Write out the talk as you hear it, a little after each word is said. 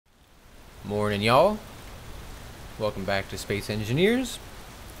Morning, y'all. Welcome back to Space Engineers.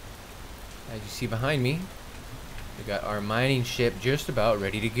 As you see behind me, we got our mining ship just about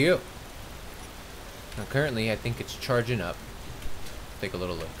ready to go. Now currently, I think it's charging up. Take a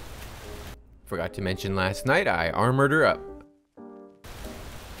little look. Forgot to mention last night, I armored her up.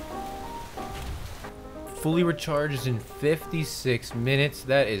 Fully recharges in 56 minutes.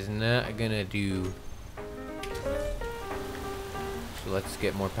 That is not gonna do. So let's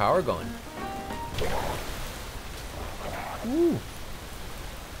get more power going. Woo.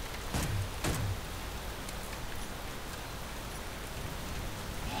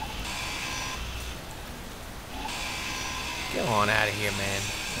 Get on out of here, man.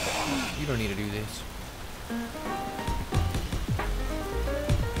 You don't need to do this.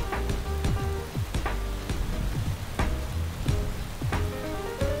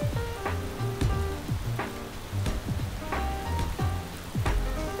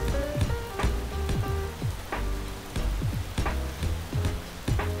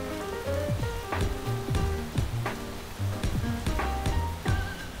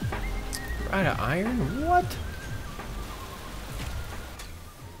 Out of iron? What?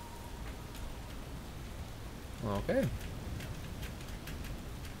 Okay.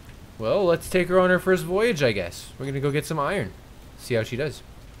 Well, let's take her on her first voyage, I guess. We're gonna go get some iron. See how she does.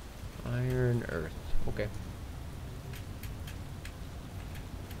 Iron Earth. Okay.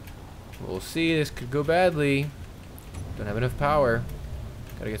 We'll see. This could go badly. Don't have enough power.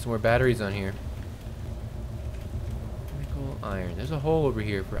 Gotta get some more batteries on here. Nickel, iron. There's a hole over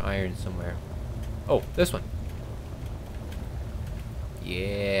here for iron somewhere. Oh, this one.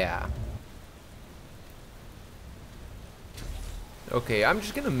 Yeah. Okay, I'm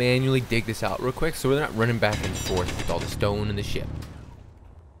just gonna manually dig this out real quick so we're not running back and forth with all the stone in the ship.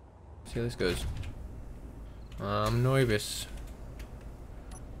 See how this goes. I'm nervous.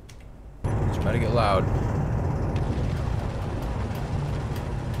 It's about to get loud.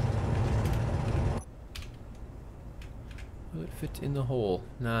 Will it fit in the hole?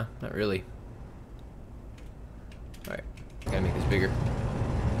 Nah, not really. Alright, gotta make this bigger.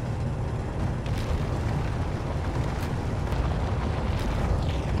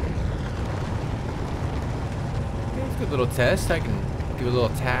 Okay, it's a good little test. I can give it a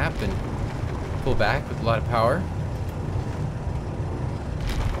little tap and pull back with a lot of power.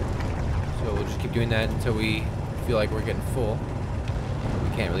 So we'll just keep doing that until we feel like we're getting full.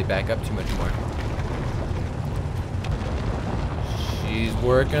 We can't really back up too much more. She's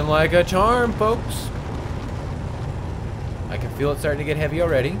working like a charm, folks. I can feel it starting to get heavy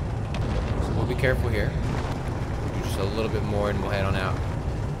already, so we'll be careful here. Do just a little bit more and we'll head on out.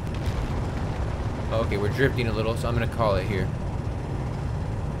 Okay, we're drifting a little, so I'm gonna call it here.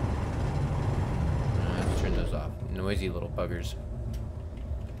 Let's turn those off. Noisy little buggers.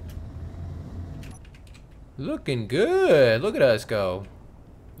 Looking good. Look at us go.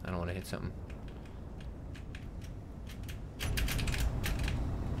 I don't want to hit something.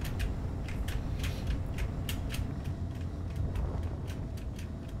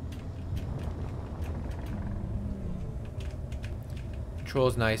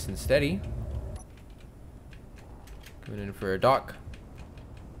 Control's nice and steady. Coming in for a dock.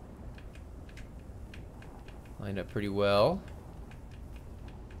 Lined up pretty well.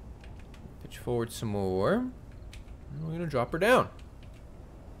 Pitch forward some more. And we're gonna drop her down.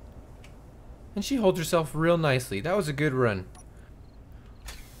 And she holds herself real nicely. That was a good run.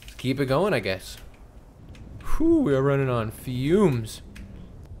 Let's keep it going, I guess. Whew, we are running on fumes.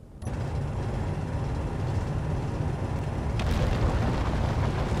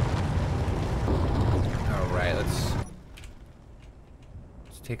 Alright, let's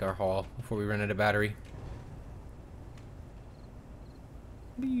take our haul before we run out of battery.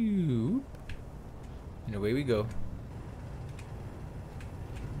 Boop. And away we go.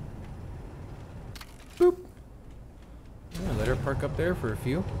 Boop. Yeah, let her park up there for a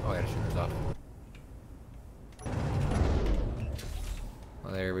few. Oh, I gotta shut this off.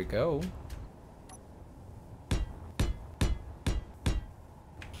 Well, there we go.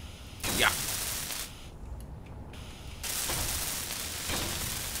 Yeah.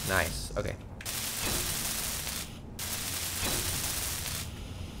 Nice. Okay.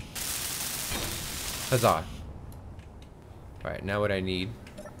 Huzzah. Alright, now what I need,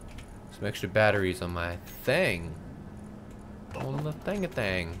 some extra batteries on my thing. On the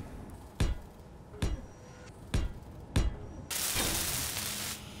thing-a-thing.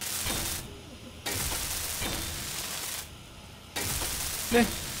 Nah.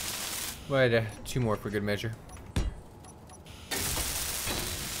 Well, two more for good measure.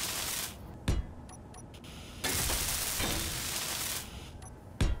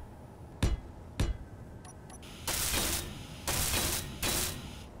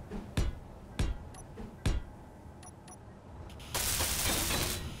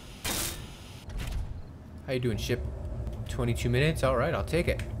 How you doing, ship? 22 minutes? Alright, I'll take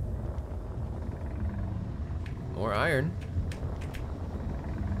it. More iron.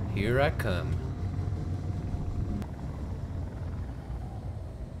 Here I come.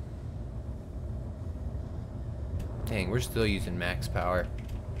 Dang, we're still using max power.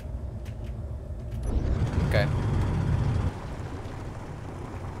 Okay.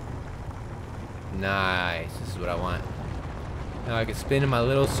 Nice. This is what I want. Now I can spin in my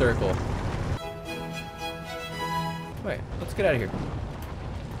little circle. Wait, let's get out of here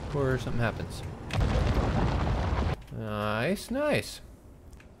before something happens. Nice, nice.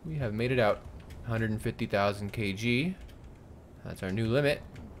 We have made it out. 150,000 kg. That's our new limit.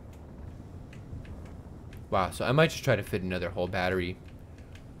 Wow, so I might just try to fit another whole battery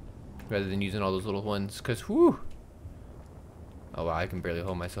rather than using all those little ones, because whew. Oh wow, I can barely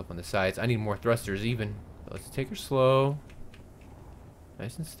hold myself on the sides. I need more thrusters even. Let's take her slow.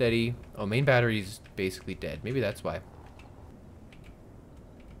 Nice and steady. Oh, main battery's basically dead. Maybe that's why.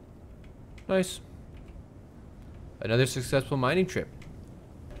 Nice. Another successful mining trip.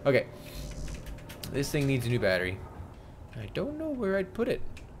 Okay. This thing needs a new battery. I don't know where I'd put it.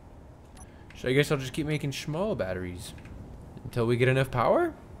 So I guess I'll just keep making small batteries until we get enough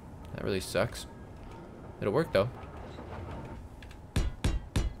power? That really sucks. It'll work though.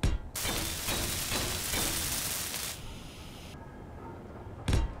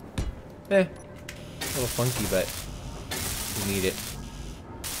 A little funky, but we need it.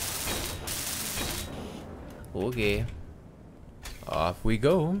 Okay. Off we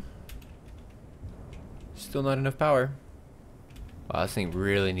go. Still not enough power. Wow, this thing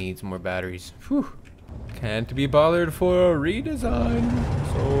really needs more batteries. Whew. Can't be bothered for a redesign.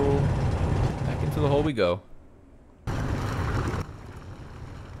 So, back into the hole we go. I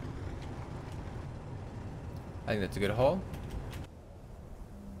think that's a good haul.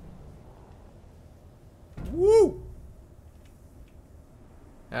 Woo!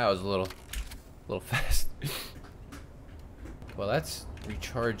 That was a little fast. Well, that's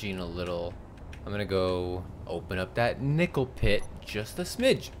recharging a little. I'm gonna go open up that nickel pit just a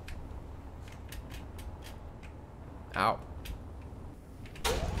smidge. Ow.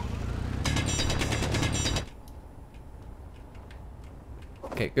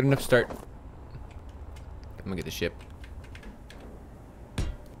 Okay, good enough start. I'm gonna get the ship.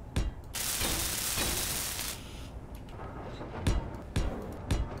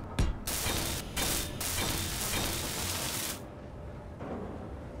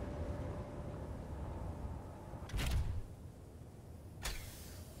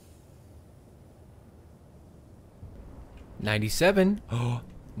 $97. Oh,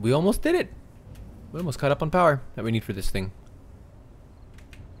 we almost did it. We almost caught up on power that we need for this thing.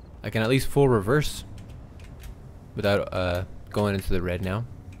 I can at least full reverse without going into the red now.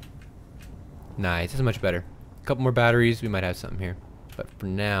 Nice, this is much better. A couple more batteries, we might have something here. But for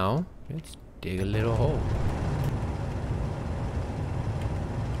now, let's dig a little hole.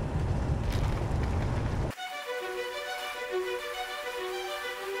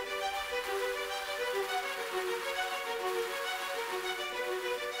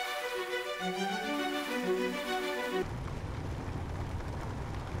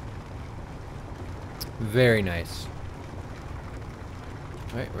 Very nice.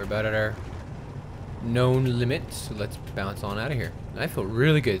 Alright, we're about at our known limit, so let's bounce on out of here. I feel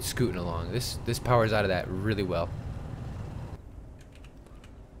really good scooting along. This powers out of that really well.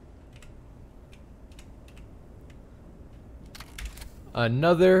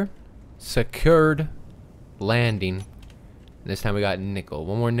 Another secured landing. This time we got nickel.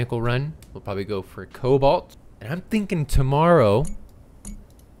 One more nickel run. We'll probably go for cobalt. And I'm thinking tomorrow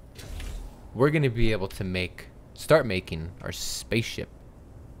we're gonna be able to start making our spaceship.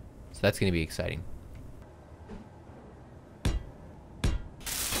 So that's gonna be exciting.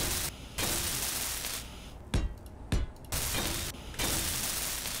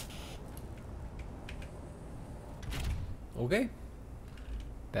 Okay,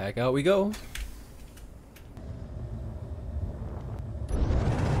 back out we go.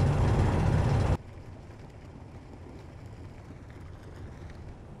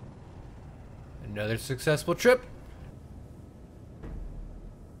 Another successful trip.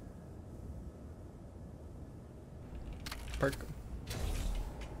 Perk.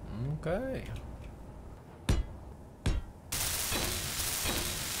 Okay.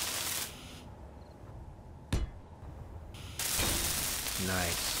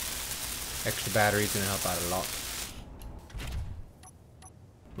 Nice. Extra battery is gonna help out a lot.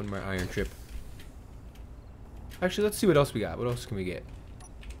 One more iron trip. Actually, let's see what else we got. What else can we get?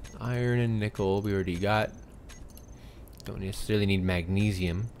 Iron and nickel we already got. Don't necessarily need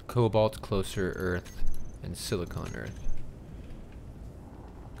magnesium. Cobalt, closer earth. and silicon earth.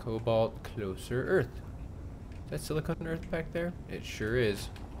 Cobalt closer earth. Is that silicon earth back there? It sure is.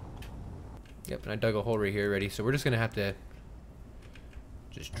 Yep, and I dug a hole right here already, so we're just gonna have to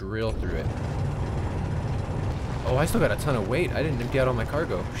just drill through it. Oh, I still got a ton of weight. I didn't empty out all my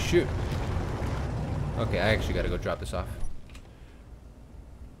cargo. Shoot. Okay, I actually gotta go drop this off.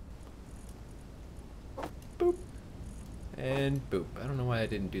 Boop. And boop. I don't know why I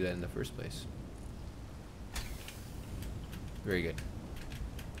didn't do that in the first place. Very good.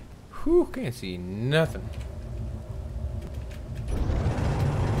 Whew, can't see nothing.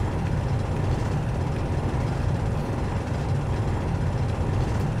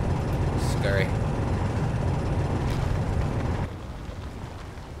 Scary.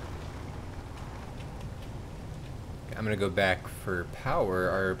 I'm gonna go back for power.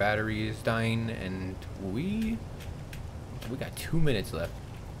 Our battery is dying, and we got 2 minutes left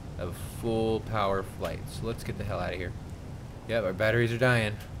of full power flight. So let's get the hell out of here. Yep, our batteries are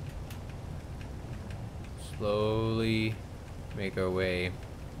dying. Slowly make our way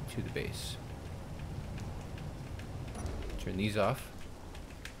to the base. Turn these off.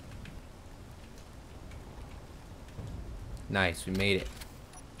 Nice, we made it.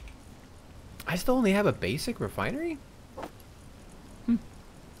 I still only have a basic refinery?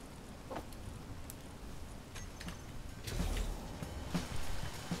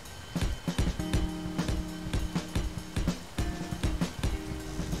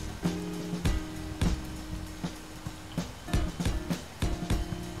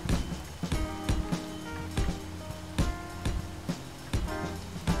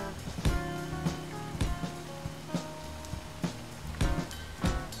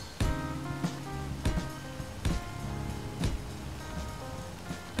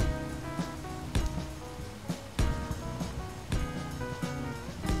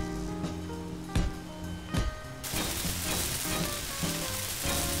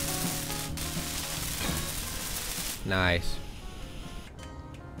 Nice.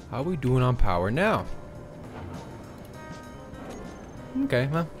 How are we doing on power now? Okay,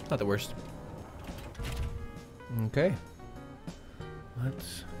 well, not the worst. Okay.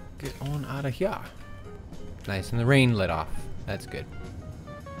 Let's get on out of here. Nice, and the rain let off. That's good.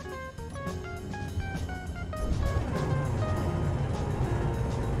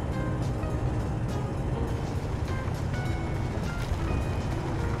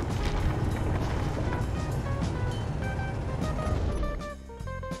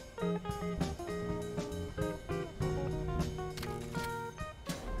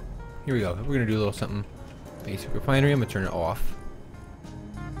 Here we go. We're gonna do a little something. Basic refinery. I'm gonna turn it off.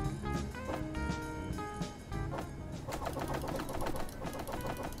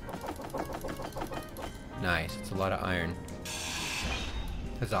 Nice. It's a lot of iron.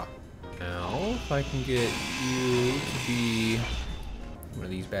 Huzzah. Now, if I can get you to be one of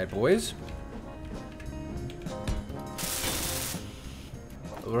these bad boys.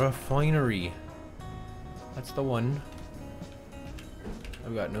 Refinery. That's the one.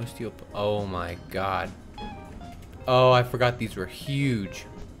 I've got no steel. Oh my god. Oh, I forgot these were huge.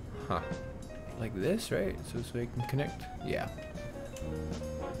 Huh. Like this, right? So I can connect? Yeah.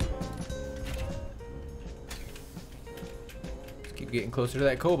 Let's keep getting closer to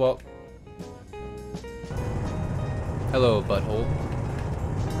that cobalt. Hello, butthole.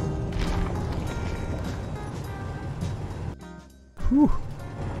 Whew.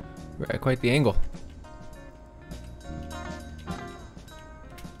 We're at quite the angle.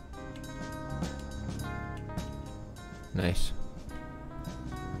 Nice.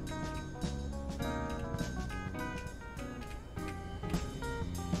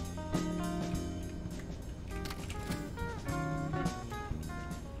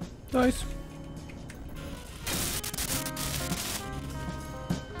 Nice.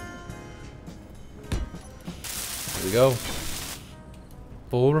 There we go.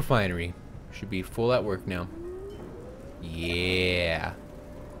 Full refinery. Should be full at work now. Yeah.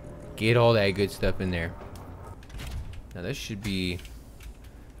 Get all that good stuff in there. Now this should be,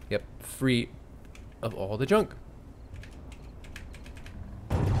 yep, free of all the junk.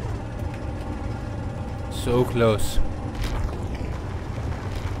 So close.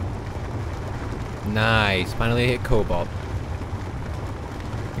 Nice. Finally hit cobalt.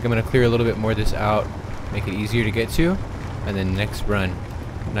 I think I'm gonna clear a little bit more of this out, make it easier to get to, and then next run.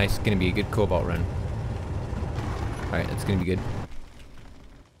 Nice, gonna be a good cobalt run. Alright, that's gonna be good.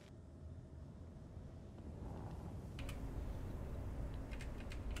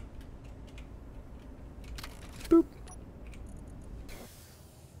 Boop.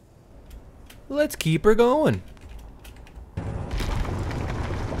 Let's keep her going.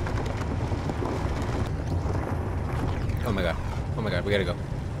 Alright, we gotta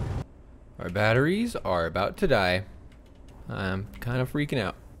go. Our batteries are about to die. I'm kind of freaking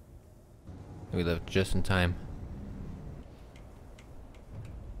out. We left just in time.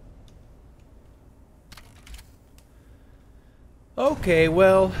 Okay,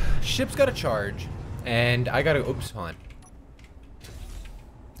 well, ship's got to charge, and I gotta. Oops, hold on.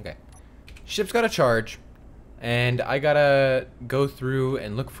 Okay, ship's got to charge, and I gotta go through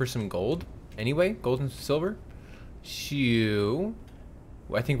and look for some gold. Anyway, gold and silver. So,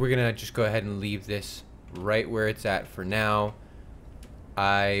 I think we're gonna just go ahead and leave this right where it's at for now.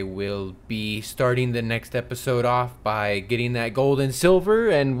 I will be starting the next episode off by getting that gold and silver,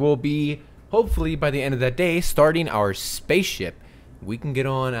 and we'll be, hopefully by the end of that day, starting our spaceship. We can get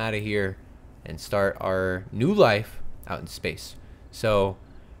on out of here and start our new life out in space. So,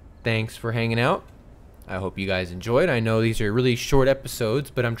 thanks for hanging out. I hope you guys enjoyed. I know these are really short episodes,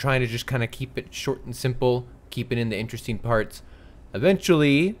 but I'm trying to just kind of keep it short and simple, keep it in the interesting parts.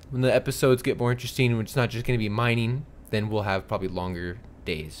 Eventually, when the episodes get more interesting, when it's not just going to be mining, then we'll have probably longer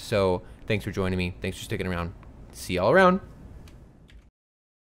days. So, thanks for joining me. Thanks for sticking around. See y'all around.